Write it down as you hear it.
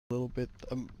little bit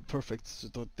perfect so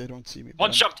they don't see me.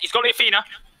 One shot. He's got the Athena.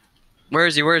 Where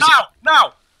is he? Where is he?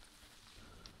 Now!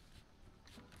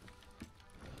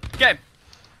 Get him.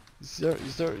 He's there.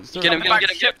 Get him.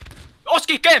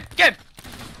 Oski, get him.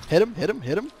 Hit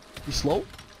him. He's slow.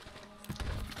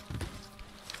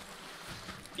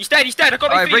 He's dead. I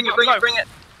got the Athena. Bring it.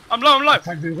 I'm low.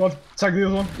 Tag the other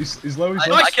one. He's low.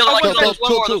 I killed him. There's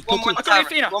one more in the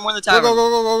tavern. One more in the tavern.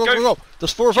 Go.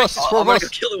 There's 4 of us. I'm gonna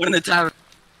kill it in the tavern.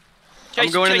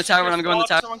 I'm going in the tavern.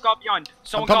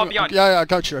 Someone guard behind. Yeah, I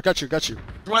got you.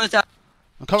 One in the tavern.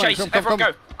 I'm coming. Chase, everyone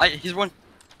go. He's one.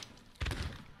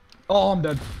 Oh, I'm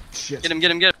dead. Shit. Get him.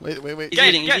 Wait. He's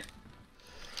eating.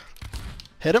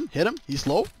 Hit him. He's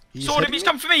low. Sword him. He's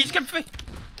coming for me.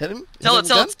 Hit him. Sell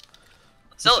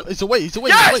it. He's away.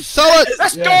 Yes! Sell it.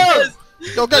 Let's go.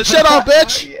 Go get shit on,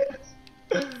 bitch.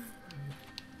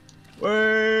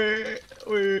 Wait.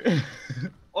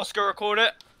 Oscar, record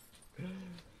it.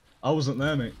 I wasn't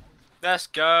there, mate. Let's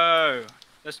go.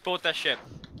 Let's board that ship.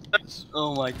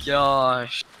 Oh my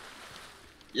gosh.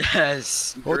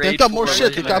 Yes. Oh, they got more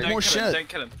shit. Don't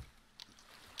kill him.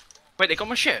 Wait, they got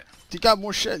more shit? They got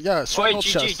more shit. Yeah, Wait,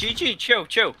 GG,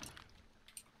 chill.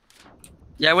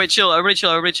 Yeah, wait, chill.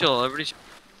 Everybody chill.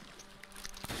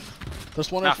 There's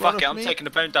one in front fuck of it, I'm me. taking the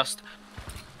bone dust.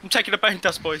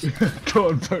 boys. Go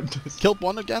on, bonus. Killed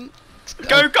one again.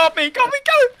 Go, got me, go!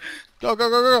 Go.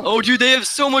 Oh, dude, they have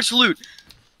so much loot.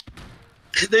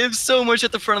 They have so much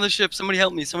at the front of the ship. Somebody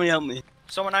help me. Someone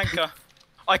anchor.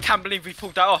 I can't believe we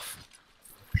pulled that off.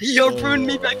 You're ruined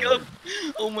me back up.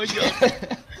 Oh my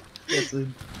god.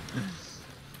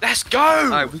 Let's go!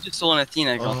 Alright, we just stole an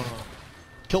Athena.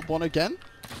 Killed one again.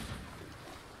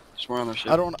 Just one on their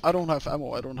ship. I don't have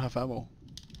ammo.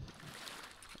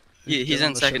 He's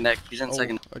in second deck.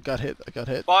 I got hit.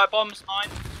 Fire bombs, mine.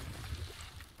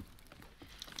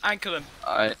 Anchor them.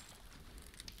 Alright.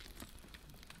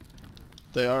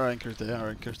 They are anchored.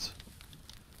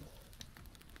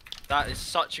 That is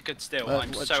such a good steal.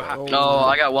 I'm so happy. No,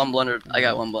 I got one blundered.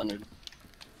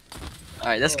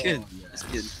 Alright, that's good. Yes. That's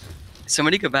good.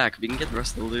 Somebody go back. We can get the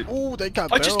rest of the loot. Oh, they got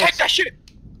I barrels. just kicked that ship!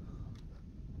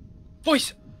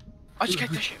 Boys! I just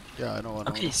kicked that ship. Yeah, I know.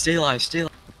 Okay, stay alive. Stay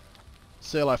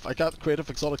alive. I got creative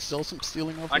exotic stills. I'm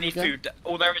stealing off. I need food.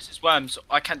 All there is worms.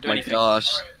 I can't do anything. Oh my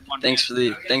gosh. Thanks for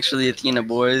the Athena,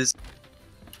 boys.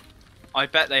 I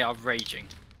bet they are raging.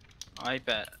 I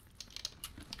bet.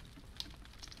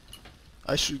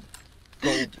 I should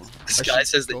go. This guy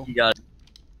says that he got it.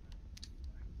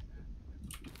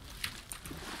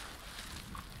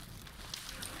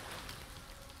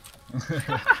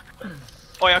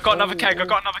 Oh yeah, I got another keg. Go.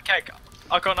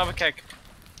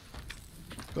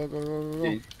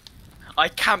 I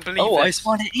can't believe it. Oh, I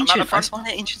spawned an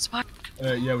ancient spire.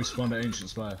 Yeah, we spawned at Ancient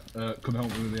Spire. Come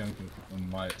help me with the anchor and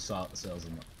my sales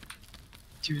and that.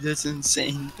 Dude, that's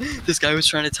insane. This guy was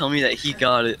trying to tell me that he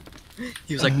got it.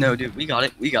 He was like, no, dude, we got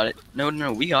it.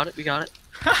 No, we got it.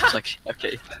 I was like,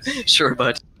 okay, sure,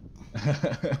 bud.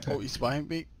 Oh, he's behind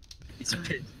me. He's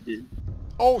pissed, dude.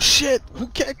 Oh shit! Who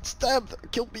stabbed?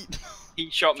 Killed me. He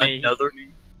shot me. Another.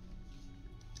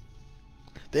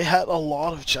 They had a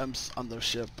lot of gems on their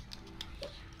ship.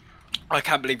 I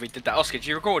can't believe we did that. Oscar, did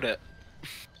you record it?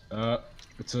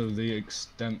 To the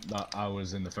extent that I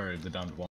was in the ferry, the downed one.